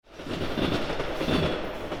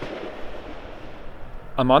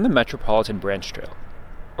I'm on the Metropolitan Branch Trail,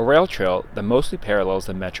 a rail trail that mostly parallels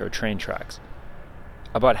the metro train tracks.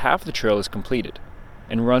 About half the trail is completed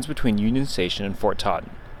and runs between Union Station and Fort Totten.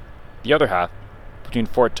 The other half, between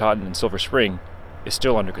Fort Totten and Silver Spring, is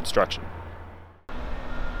still under construction.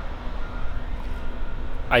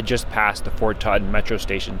 I just passed the Fort Totten metro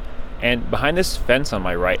station, and behind this fence on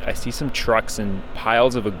my right, I see some trucks and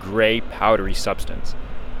piles of a gray, powdery substance.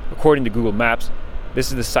 According to Google Maps, this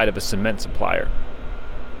is the site of a cement supplier.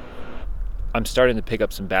 I'm starting to pick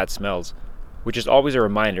up some bad smells, which is always a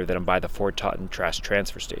reminder that I'm by the Fort Totten trash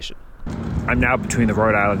transfer station. I'm now between the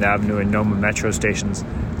Rhode Island Avenue and Noma metro stations,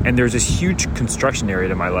 and there's this huge construction area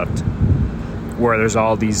to my left, where there's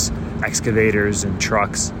all these excavators and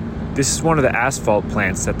trucks. This is one of the asphalt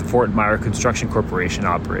plants that the Fort Myer Construction Corporation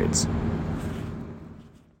operates.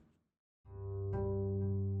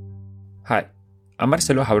 Hi, I'm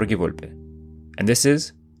Marcelo Jauregui Volpe, and this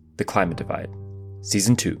is The Climate Divide,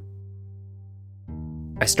 Season 2.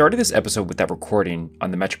 I started this episode with that recording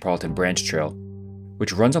on the Metropolitan Branch Trail,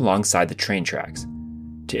 which runs alongside the train tracks,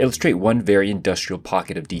 to illustrate one very industrial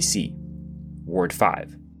pocket of DC, Ward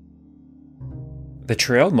 5. The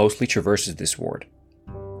trail mostly traverses this ward,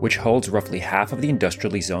 which holds roughly half of the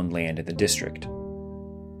industrially zoned land in the district.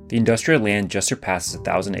 The industrial land just surpasses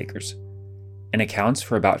 1,000 acres and accounts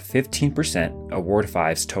for about 15% of Ward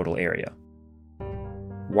 5's total area.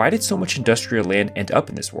 Why did so much industrial land end up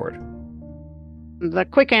in this ward? The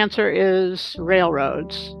quick answer is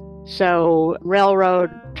railroads. So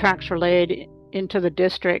railroad tracks were laid into the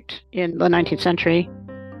district in the 19th century.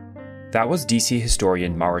 That was DC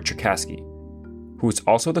historian Mara Cherkasky, who is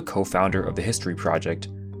also the co-founder of the history project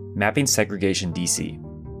Mapping Segregation DC.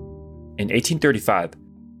 In 1835,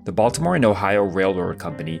 the Baltimore and Ohio Railroad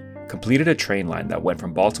Company completed a train line that went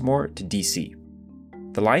from Baltimore to DC.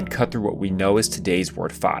 The line cut through what we know as today's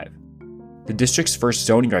Ward 5. The district's first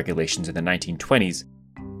zoning regulations in the 1920s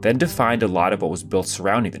then defined a lot of what was built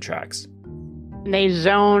surrounding the tracks. They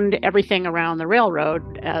zoned everything around the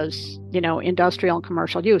railroad as, industrial and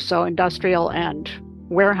commercial use, so industrial and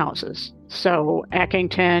warehouses. So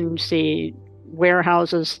Eckington, you see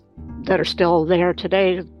warehouses that are still there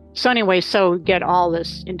today. So anyway, get all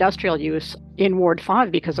this industrial use in Ward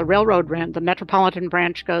 5 because the railroad ran, the Metropolitan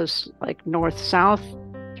Branch goes like north-south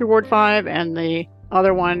through Ward 5, and the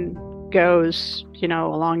other one goes,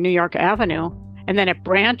 along New York Avenue, and then it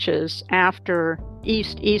branches after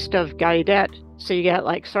east of Gaudet. So you get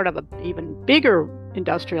like sort of an even bigger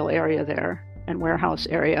industrial area there and warehouse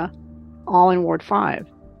area, all in Ward 5.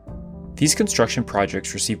 These construction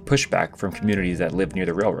projects received pushback from communities that live near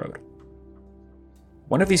the railroad.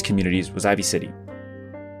 One of these communities was Ivy City.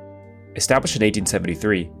 Established in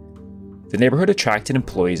 1873, the neighborhood attracted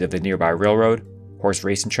employees of the nearby railroad, horse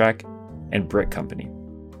racing track, and brick company.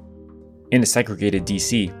 In a segregated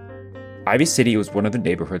DC, Ivy City was one of the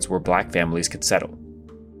neighborhoods where black families could settle.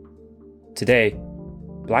 Today,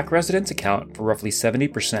 black residents account for roughly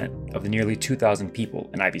 70% of the nearly 2,000 people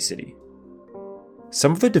in Ivy City.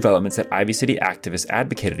 Some of the developments that Ivy City activists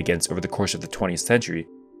advocated against over the course of the 20th century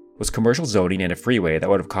was commercial zoning and a freeway that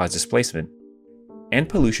would have caused displacement, and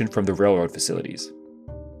pollution from the railroad facilities.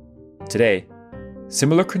 Today,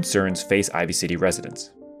 similar concerns face Ivy City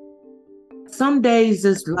residents. Some days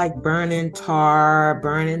it's like burning tar,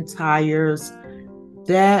 burning tires.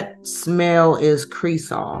 That smell is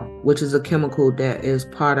cresol, which is a chemical that is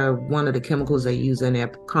part of one of the chemicals they use in their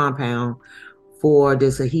compound for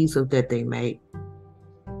this adhesive that they make.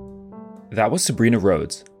 That was Sabrina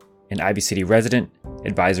Rhodes, an Ivy City resident,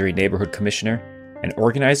 advisory neighborhood commissioner, and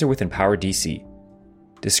organizer with Empower DC,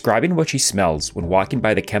 describing what she smells when walking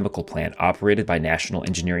by the chemical plant operated by National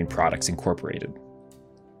Engineering Products Incorporated.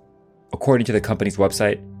 According to the company's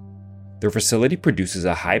website, their facility produces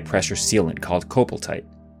a high-pressure sealant called Copaltite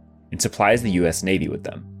and supplies the U.S. Navy with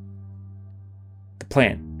them. The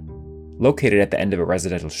plant, located at the end of a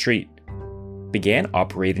residential street, began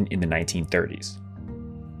operating in the 1930s.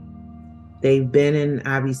 They've been in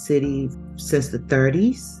Ivy City since the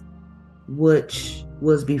 30s, which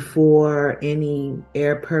was before any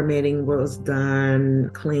air permitting was done,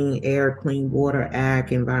 Clean Air, Clean Water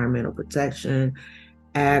Act, Environmental Protection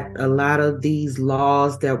Act. A lot of these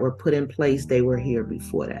laws that were put in place, they were here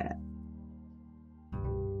before that.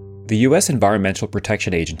 The U.S. Environmental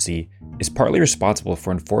Protection Agency is partly responsible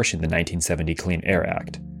for enforcing the 1970 Clean Air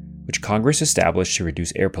Act, which Congress established to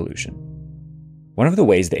reduce air pollution. One of the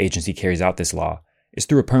ways the agency carries out this law is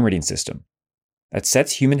through a permitting system that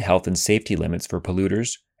sets human health and safety limits for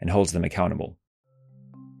polluters and holds them accountable.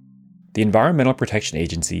 The Environmental Protection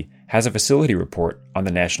Agency has a facility report on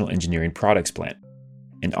the National Engineering Products Plant,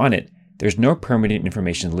 and on it, there's no permitting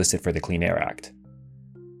information listed for the Clean Air Act.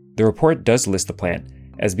 The report does list the plant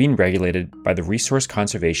as being regulated by the Resource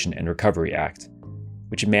Conservation and Recovery Act,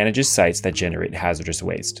 which manages sites that generate hazardous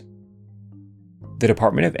waste. The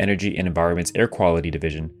Department of Energy and Environment's Air Quality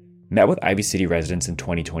Division met with Ivy City residents in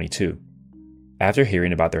 2022 after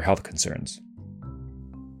hearing about their health concerns.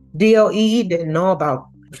 DOE didn't know about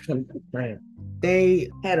the plant. They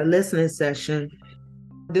had a listening session.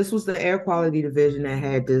 This was the Air Quality Division that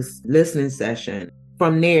had this listening session.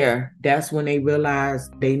 From there, that's when they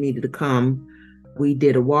realized they needed to come. We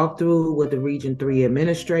did a walkthrough with the Region 3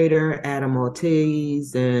 Administrator, Adam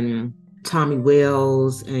Ortiz, and Tommy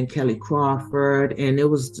Wells and Kelly Crawford. And it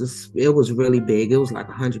was really big. It was like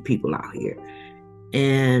 100 people out here.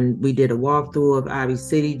 And we did a walkthrough of Ivy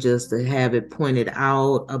City just to have it pointed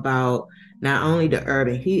out about not only the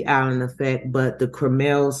urban heat island effect, but the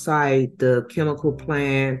Carmel site, the chemical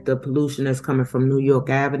plant, the pollution that's coming from New York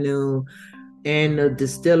Avenue, and the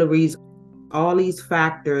distilleries, all these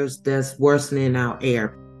factors that's worsening our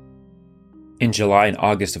air. In July and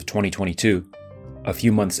August of 2022, a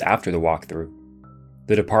few months after the walkthrough,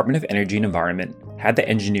 the Department of Energy and Environment had the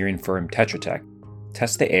engineering firm Tetra Tech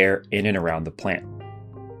test the air in and around the plant.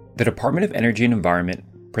 The Department of Energy and Environment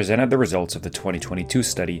presented the results of the 2022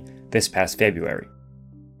 study this past February.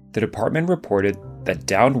 The department reported that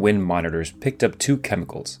downwind monitors picked up two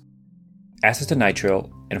chemicals,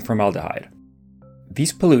 acetonitrile and formaldehyde.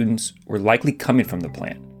 These pollutants were likely coming from the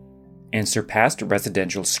plant and surpassed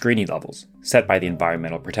residential screening levels set by the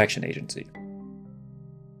Environmental Protection Agency.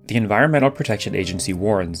 The Environmental Protection Agency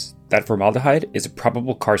warns that formaldehyde is a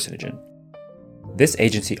probable carcinogen. This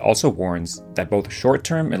agency also warns that both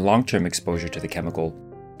short-term and long-term exposure to the chemical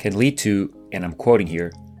can lead to, and I'm quoting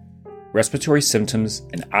here, respiratory symptoms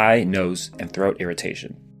and eye, nose, and throat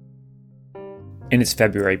irritation. In its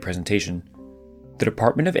February presentation, the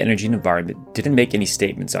Department of Energy and Environment didn't make any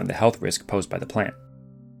statements on the health risk posed by the plant,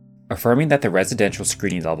 affirming that the residential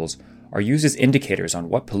screening levels are used as indicators on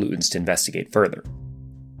what pollutants to investigate further.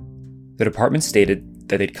 The department stated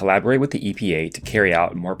that they'd collaborate with the EPA to carry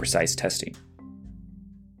out more precise testing.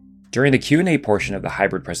 During the Q&A portion of the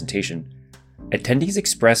hybrid presentation, attendees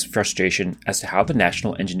expressed frustration as to how the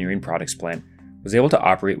National Engineering Products Plant was able to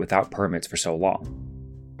operate without permits for so long.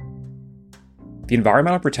 The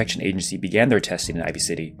Environmental Protection Agency began their testing in Ivy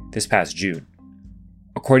City this past June.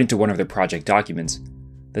 According to one of their project documents,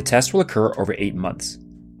 the test will occur over 8 months,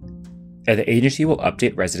 and the agency will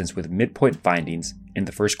update residents with midpoint findings in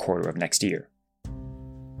the first quarter of next year.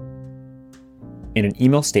 In an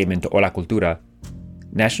email statement to Hola Cultura,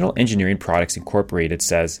 National Engineering Products Incorporated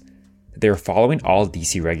says that they are following all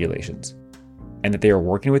DC regulations, and that they are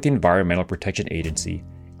working with the Environmental Protection Agency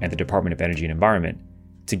and the Department of Energy and Environment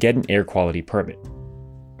to get an air quality permit,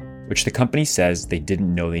 which the company says they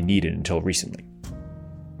didn't know they needed until recently.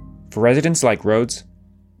 For residents like Rhodes,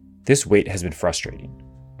 this wait has been frustrating.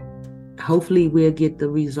 Hopefully we'll get the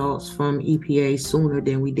results from EPA sooner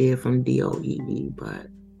than we did from DOE, but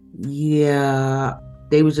yeah,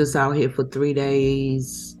 they were just out here for 3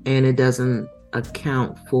 days, and it doesn't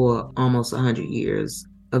account for almost 100 years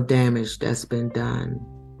of damage that's been done.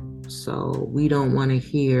 So we don't want to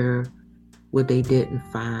hear what they didn't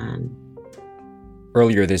find.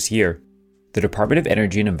 Earlier this year, the Department of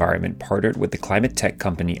Energy and Environment partnered with the climate tech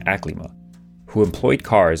company Aclima, who employed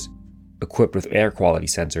cars equipped with air quality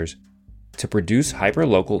sensors to produce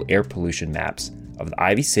hyperlocal air pollution maps of the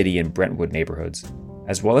Ivy City and Brentwood neighborhoods,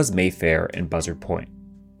 as well as Mayfair and Buzzard Point.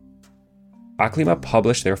 Aclima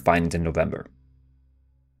published their findings in November.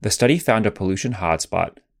 The study found a pollution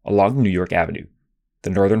hotspot along New York Avenue, the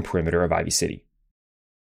northern perimeter of Ivy City.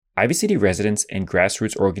 Ivy City residents and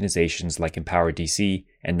grassroots organizations like Empower DC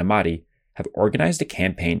and Namadi have organized a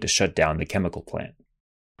campaign to shut down the chemical plant.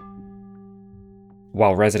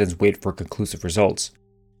 While residents wait for conclusive results,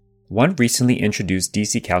 one recently introduced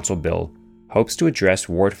DC Council bill hopes to address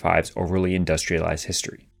Ward 5's overly industrialized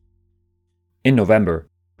history. In November,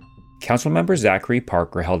 Councilmember Zachary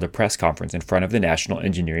Parker held a press conference in front of the National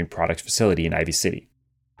Engineering Products facility in Ivy City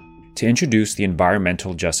to introduce the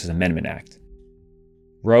Environmental Justice Amendment Act.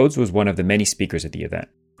 Rhodes was one of the many speakers at the event.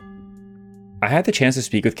 I had the chance to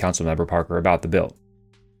speak with Councilmember Parker about the bill.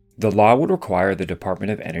 The law would require the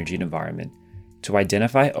Department of Energy and Environment to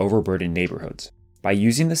identify overburdened neighborhoods by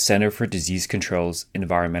using the Center for Disease Control's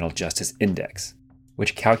Environmental Justice Index,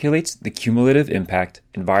 which calculates the cumulative impact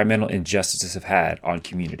environmental injustices have had on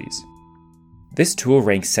communities. This tool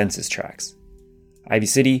ranks census tracts. Ivy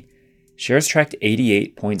City shares tract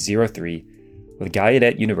 88.03 with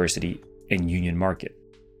Gallaudet University and Union Market,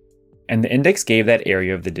 and the index gave that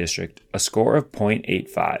area of the district a score of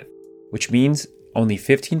 0.85, which means only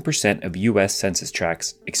 15% of U.S. census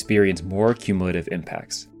tracts experience more cumulative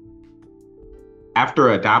impacts. After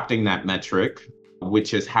adopting that metric,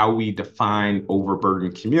 which is how we define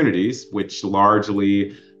overburdened communities, which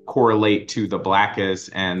largely correlate to the blackest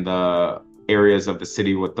and the areas of the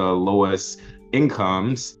city with the lowest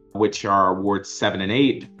incomes, which are Ward 7 and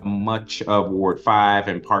 8, much of Ward 5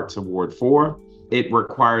 and parts of Ward 4. It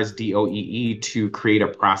requires DOEE to create a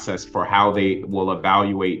process for how they will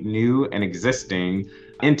evaluate new and existing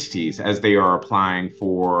entities as they are applying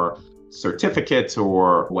for certificates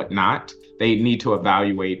or whatnot. They need to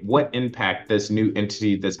evaluate what impact this new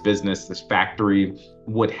entity, this business, this factory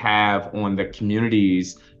would have on the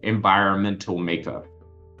community's environmental makeup.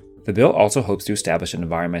 The bill also hopes to establish an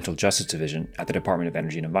environmental justice division at the Department of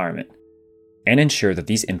Energy and Environment and ensure that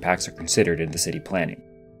these impacts are considered in the city planning.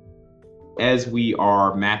 As we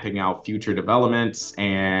are mapping out future developments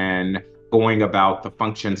and going about the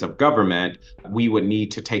functions of government, we would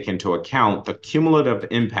need to take into account the cumulative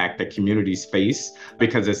impact that communities face,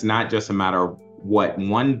 because it's not just a matter of what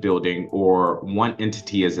one building or one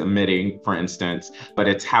entity is emitting, for instance, but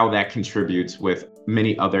it's how that contributes with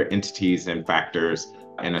many other entities and factors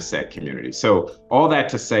in a said community. So all that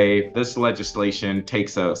to say, this legislation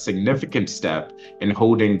takes a significant step in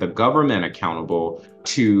holding the government accountable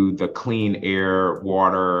to the clean air,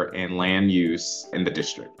 water, and land use in the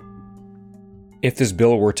district. If this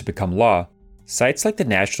bill were to become law, sites like the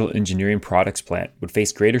National Engineering Products Plant would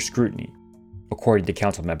face greater scrutiny, according to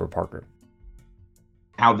Councilmember Parker.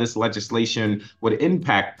 How this legislation would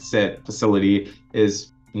impact said facility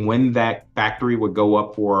is when that factory would go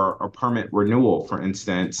up for a permit renewal, for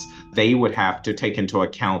instance, they would have to take into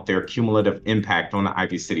account their cumulative impact on the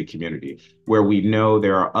Ivy City community, where we know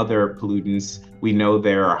there are other pollutants, we know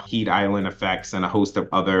there are heat island effects and a host of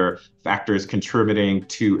other factors contributing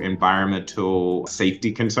to environmental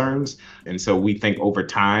safety concerns. And so we think over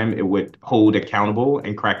time it would hold accountable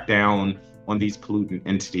and crack down on these pollutant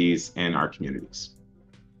entities in our communities.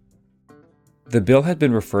 The bill had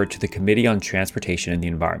been referred to the Committee on Transportation and the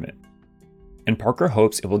Environment, and Parker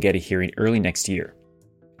hopes it will get a hearing early next year,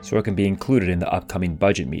 so it can be included in the upcoming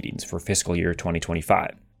budget meetings for fiscal year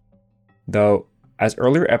 2025. Though, as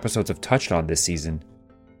earlier episodes have touched on this season,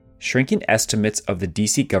 shrinking estimates of the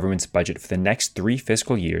DC government's budget for the next 3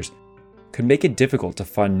 fiscal years could make it difficult to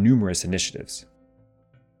fund numerous initiatives.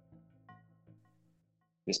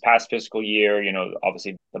 This past fiscal year,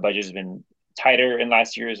 obviously the budget has been tighter in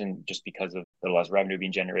last years, and just because of the less revenue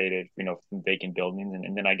being generated, from vacant buildings.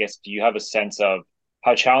 And then I guess, do you have a sense of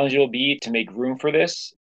how challenging it will be to make room for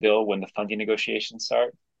this bill when the funding negotiations start?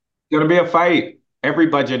 It's going to be a fight. Every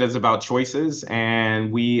budget is about choices,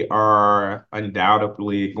 and we are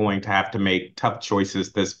undoubtedly going to have to make tough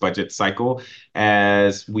choices this budget cycle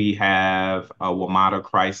as we have a WMATA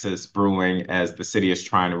crisis brewing as the city is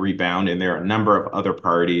trying to rebound. And there are a number of other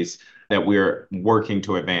priorities that we're working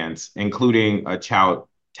to advance, including a child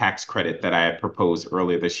tax credit that I had proposed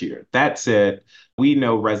earlier this year. That said, we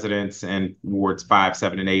know residents in wards 5,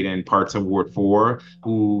 7, and 8 and parts of Ward 4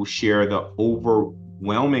 who share the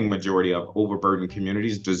overwhelming majority of overburdened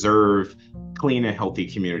communities deserve clean and healthy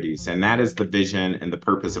communities. And that is the vision and the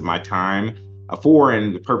purpose of my time.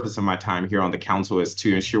 And the purpose of my time here on the council is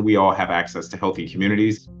to ensure we all have access to healthy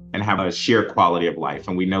communities and have a shared quality of life.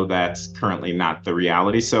 And we know that's currently not the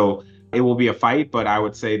reality. So it will be a fight, but I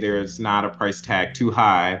would say there's not a price tag too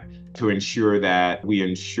high to ensure that we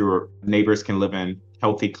ensure neighbors can live in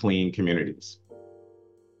healthy, clean communities.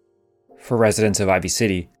 For residents of Ivy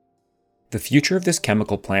City, the future of this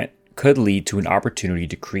chemical plant could lead to an opportunity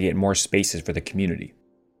to create more spaces for the community.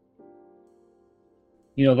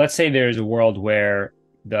 Let's say there's a world where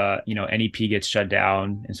the, NEP gets shut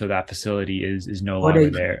down, and so that facility is no longer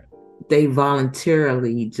there. They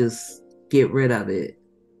voluntarily just get rid of it.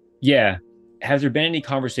 Yeah. Has there been any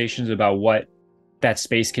conversations about what that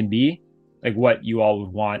space can be? Like what you all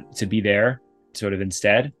would want to be there sort of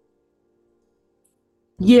instead?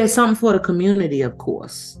 Yeah, something for the community, of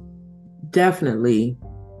course. Definitely.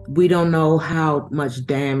 We don't know how much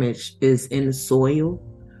damage is in the soil.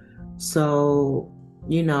 So,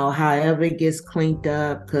 however it gets cleaned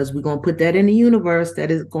up, because we're going to put that in the universe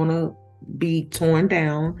that is going to be torn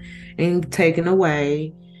down and taken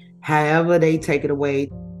away. However they take it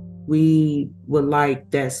away, we would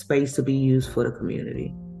like that space to be used for the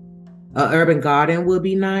community. An urban garden would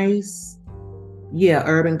be nice. Yeah,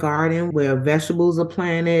 urban garden where vegetables are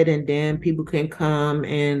planted and then people can come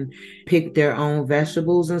and pick their own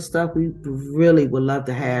vegetables and stuff. We really would love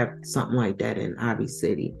to have something like that in Ivy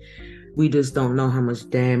City. We just don't know how much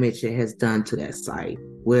damage it has done to that site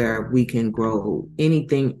where we can grow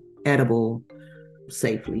anything edible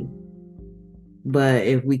safely. But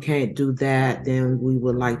if we can't do that, then we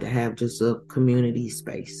would like to have just a community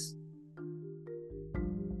space.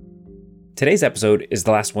 Today's episode is the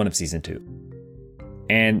last one of Season 2.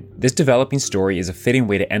 And this developing story is a fitting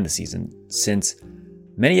way to end the season, since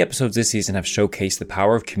many episodes this season have showcased the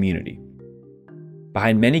power of community.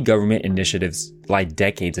 Behind many government initiatives lie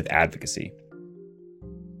decades of advocacy.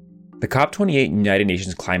 The COP28 United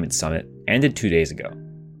Nations Climate Summit ended 2 days ago,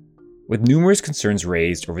 with numerous concerns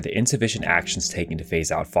raised over the insufficient actions taken to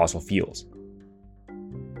phase out fossil fuels.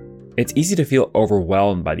 It's easy to feel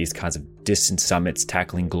overwhelmed by these kinds of distant summits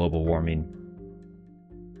tackling global warming.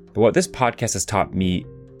 But what this podcast has taught me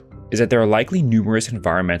is that there are likely numerous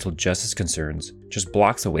environmental justice concerns just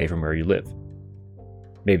blocks away from where you live.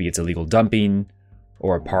 Maybe it's illegal dumping,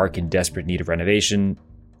 or a park in desperate need of renovation,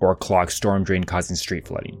 or a clogged storm drain causing street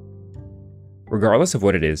flooding. Regardless of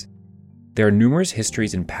what it is, there are numerous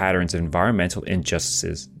histories and patterns of environmental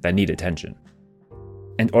injustices that need attention.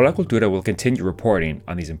 And Hola Cultura will continue reporting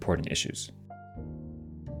on these important issues.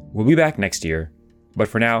 We'll be back next year, but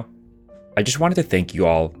for now, I just wanted to thank you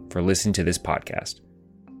all for listening to this podcast.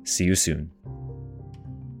 See you soon.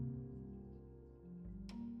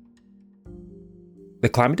 The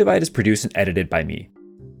Climate Divide is produced and edited by me.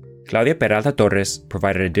 Claudia Peralta Torres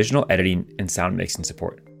provided additional editing and sound mixing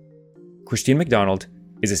support. Christine McDonald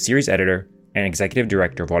is a series editor and executive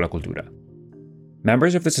director of Hola Cultura.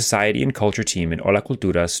 Members of the Society and Culture team in Hola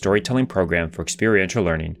Cultura's storytelling program for experiential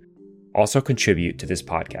learning also contribute to this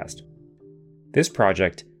podcast. This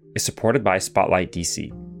project is supported by Spotlight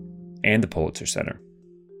DC and the Pulitzer Center.